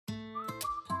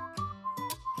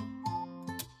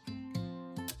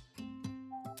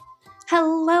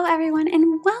Hello everyone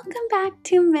and welcome back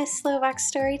to Miss Slovak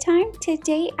Storytime.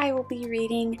 Today I will be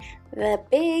reading The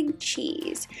Big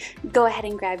Cheese. Go ahead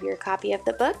and grab your copy of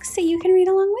the book so you can read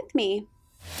along with me.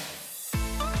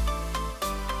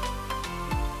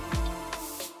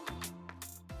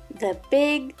 The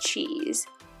Big Cheese,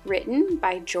 written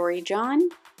by Jory John,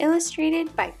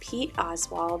 illustrated by Pete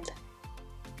Oswald.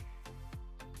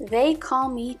 They call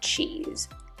me Cheese,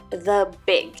 the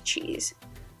Big Cheese.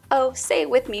 Oh, say it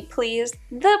with me, please.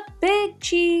 The Big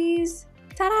Cheese!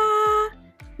 Ta-da!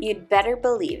 You'd better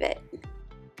believe it.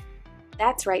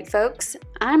 That's right, folks.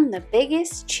 I'm the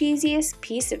biggest, cheesiest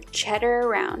piece of cheddar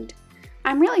around.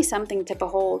 I'm really something to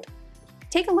behold.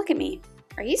 Take a look at me.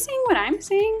 Are you seeing what I'm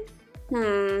seeing?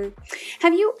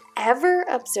 Have you ever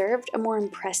observed a more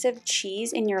impressive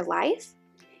cheese in your life?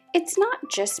 It's not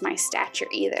just my stature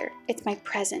either. It's my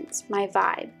presence, my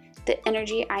vibe, the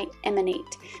energy I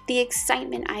emanate, the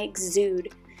excitement I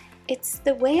exude. It's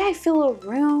the way I fill a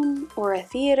room or a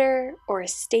theater or a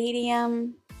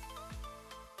stadium.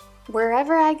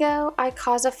 Wherever I go, I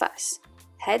cause a fuss.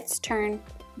 Heads turn,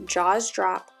 jaws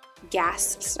drop,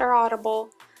 gasps are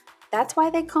audible. That's why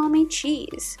they call me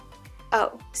Cheese.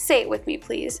 Oh, say it with me,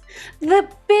 please. The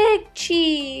Big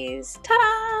Cheese!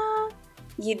 Ta-da!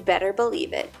 You'd better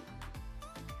believe it.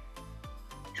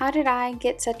 How did I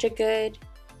get such a good,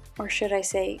 or should I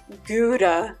say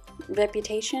Gouda,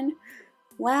 reputation?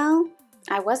 Well,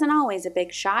 I wasn't always a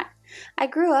big shot. I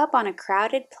grew up on a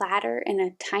crowded platter in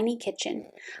a tiny kitchen.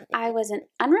 I was an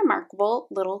unremarkable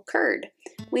little curd.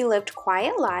 We lived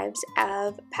quiet lives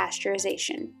of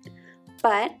pasteurization.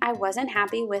 But I wasn't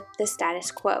happy with the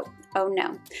status quo. Oh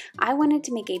no, I wanted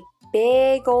to make a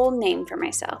big old name for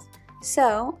myself.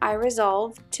 So I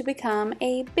resolved to become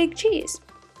a big cheese.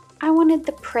 I wanted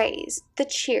the praise, the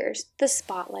cheers, the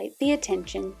spotlight, the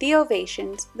attention, the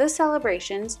ovations, the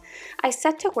celebrations. I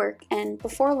set to work and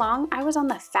before long I was on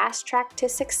the fast track to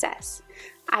success.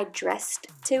 I dressed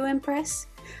to impress.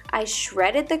 I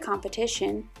shredded the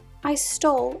competition. I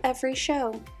stole every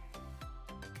show.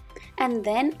 And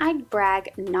then I'd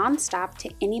brag nonstop to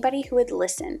anybody who would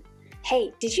listen.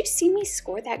 Hey, did you see me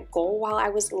score that goal while I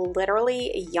was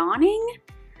literally yawning?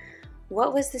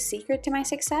 What was the secret to my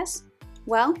success?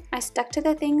 Well, I stuck to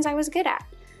the things I was good at.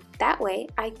 That way,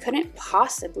 I couldn't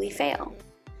possibly fail.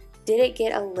 Did it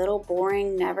get a little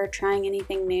boring never trying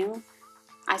anything new?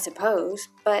 I suppose,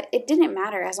 but it didn't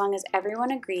matter as long as everyone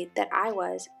agreed that I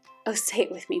was, oh say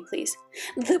it with me please,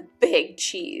 the Big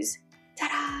Cheese.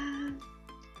 Ta-da!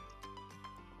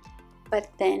 But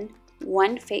then,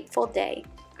 one fateful day,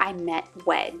 I met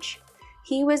Wedge.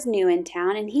 He was new in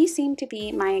town and he seemed to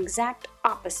be my exact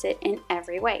opposite in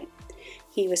every way.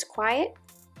 He was quiet,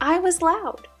 I was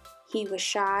loud. He was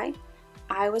shy,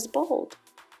 I was bold.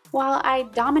 While I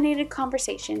dominated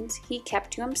conversations, he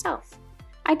kept to himself.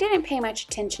 I didn't pay much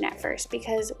attention at first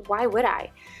because why would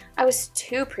I? I was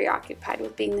too preoccupied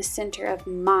with being the center of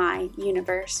my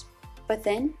universe. But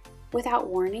then, without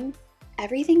warning,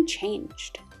 everything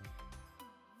changed.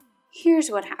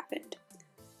 Here's what happened.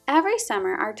 Every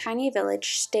summer, our tiny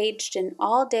village staged an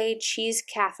all-day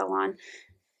Cheese-cathlon.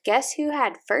 Guess who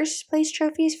had first place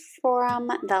trophies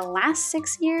from the last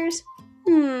 6 years?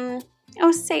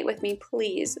 Oh, say it with me,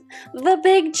 please. The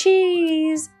Big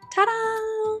Cheese!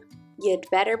 Ta-da! You'd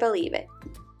better believe it.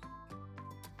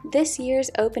 This year's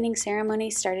opening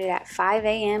ceremony started at 5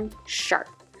 a.m. sharp.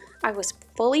 I was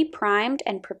fully primed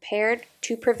and prepared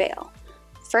to prevail.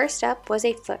 First up was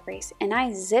a foot race, and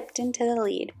I zipped into the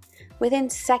lead. Within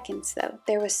seconds, though,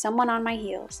 there was someone on my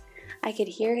heels. I could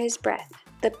hear his breath,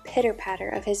 the pitter-patter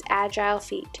of his agile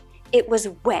feet. It was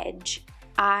Wedge.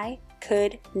 I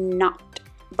could not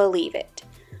believe it.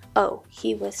 Oh,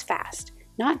 he was fast.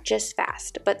 Not just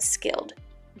fast, but skilled,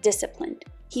 disciplined.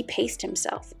 He paced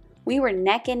himself. We were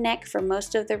neck and neck for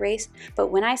most of the race,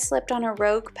 but when I slipped on a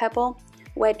rogue pebble,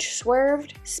 Wedge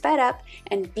swerved, sped up,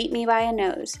 and beat me by a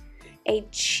nose. A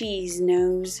cheese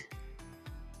nose.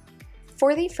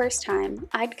 For the first time,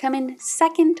 I'd come in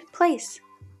second place.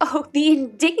 Oh, the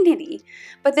indignity!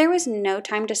 But there was no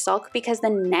time to sulk because the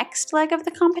next leg of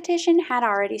the competition had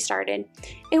already started.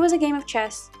 It was a game of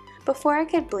chess. Before I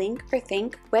could blink or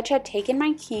think, Wedge had taken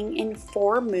my king in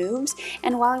 4 moves,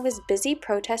 and while I was busy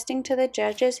protesting to the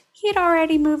judges, he had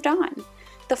already moved on.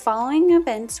 The following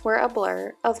events were a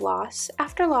blur of loss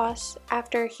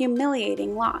after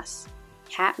humiliating loss.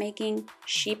 Hat making,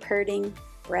 sheep herding,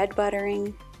 bread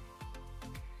buttering.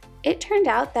 It turned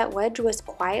out that Wedge was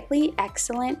quietly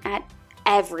excellent at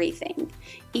everything.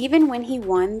 Even when he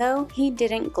won, though, he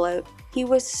didn't gloat. He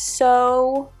was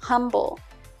so humble.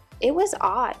 It was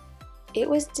odd. It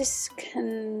was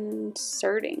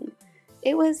disconcerting.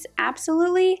 It was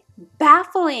absolutely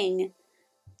baffling.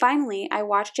 Finally, I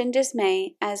watched in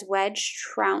dismay as Wedge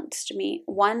trounced me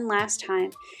one last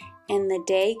time, and the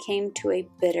day came to a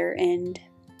bitter end.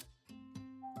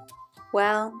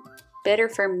 Well, bitter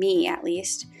for me at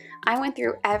least. I went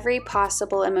through every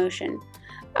possible emotion.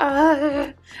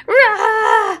 Rah,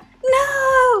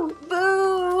 no,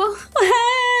 boo,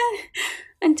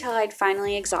 until I'd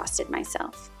finally exhausted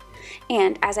myself.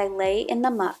 And as I lay in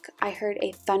the muck, I heard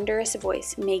a thunderous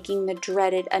voice making the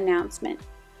dreaded announcement.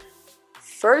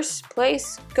 First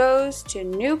place goes to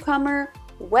newcomer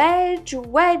Wedge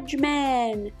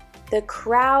Wedgeman. The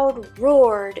crowd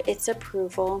roared its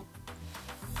approval.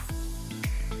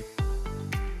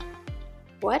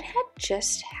 What had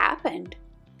just happened?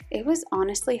 It was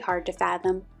honestly hard to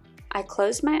fathom. I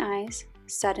closed my eyes.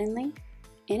 Suddenly,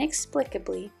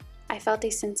 inexplicably, I felt a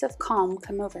sense of calm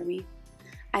come over me.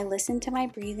 I listened to my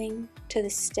breathing, to the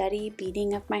steady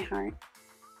beating of my heart.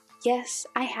 Yes,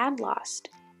 I had lost,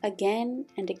 again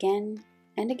and again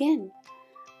and again.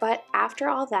 But after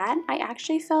all that, I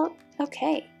actually felt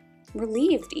okay,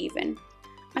 relieved even.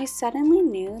 I suddenly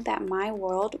knew that my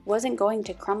world wasn't going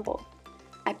to crumble.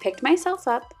 I picked myself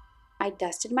up, I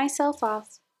dusted myself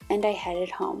off, and I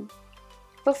headed home.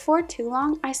 Before too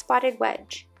long, I spotted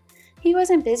Wedge. He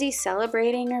wasn't busy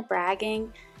celebrating or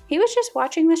bragging. He was just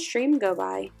watching the stream go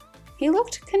by. He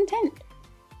looked content.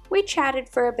 We chatted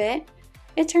for a bit.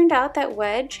 It turned out that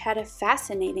Wedge had a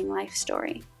fascinating life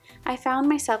story. I found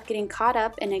myself getting caught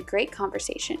up in a great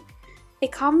conversation. A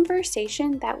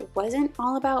conversation that wasn't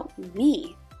all about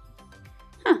me.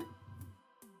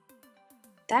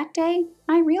 That day,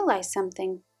 I realized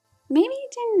something. Maybe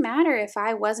it didn't matter if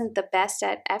I wasn't the best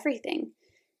at everything.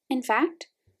 In fact,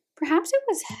 perhaps it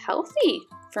was healthy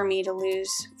for me to lose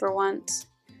for once.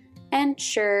 And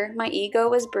sure, my ego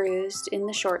was bruised in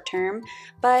the short term,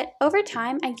 but over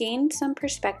time I gained some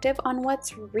perspective on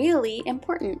what's really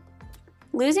important.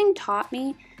 Losing taught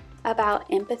me about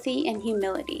empathy and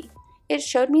humility. It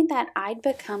showed me that I'd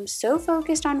become so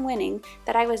focused on winning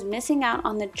that I was missing out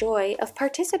on the joy of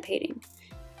participating.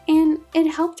 And it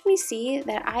helped me see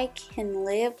that I can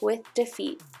live with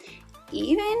defeat,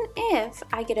 even if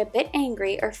I get a bit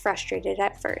angry or frustrated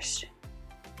at first.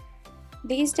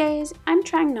 These days, I'm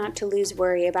trying not to lose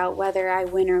worry about whether I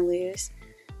win or lose.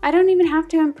 I don't even have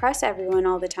to impress everyone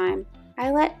all the time.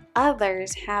 I let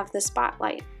others have the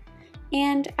spotlight.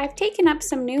 And I've taken up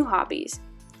some new hobbies,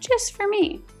 just for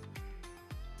me.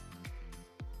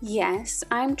 Yes,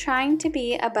 I'm trying to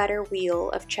be a better wheel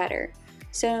of cheddar.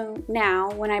 So now,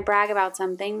 when I brag about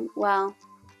something, well,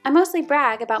 I mostly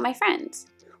brag about my friends.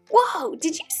 Whoa,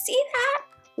 did you see that?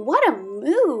 What a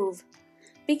move!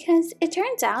 Because it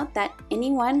turns out that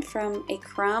anyone from a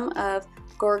crumb of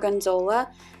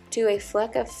gorgonzola to a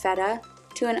fleck of feta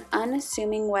to an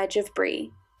unassuming wedge of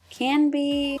brie can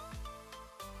be,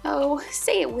 oh,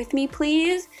 say it with me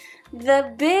please,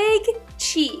 the big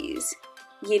cheese.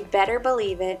 You'd better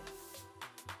believe it.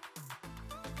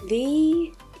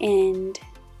 The end.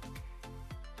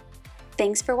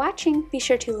 Thanks for watching. Be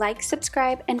sure to like,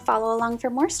 subscribe, and follow along for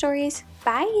more stories.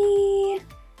 Bye!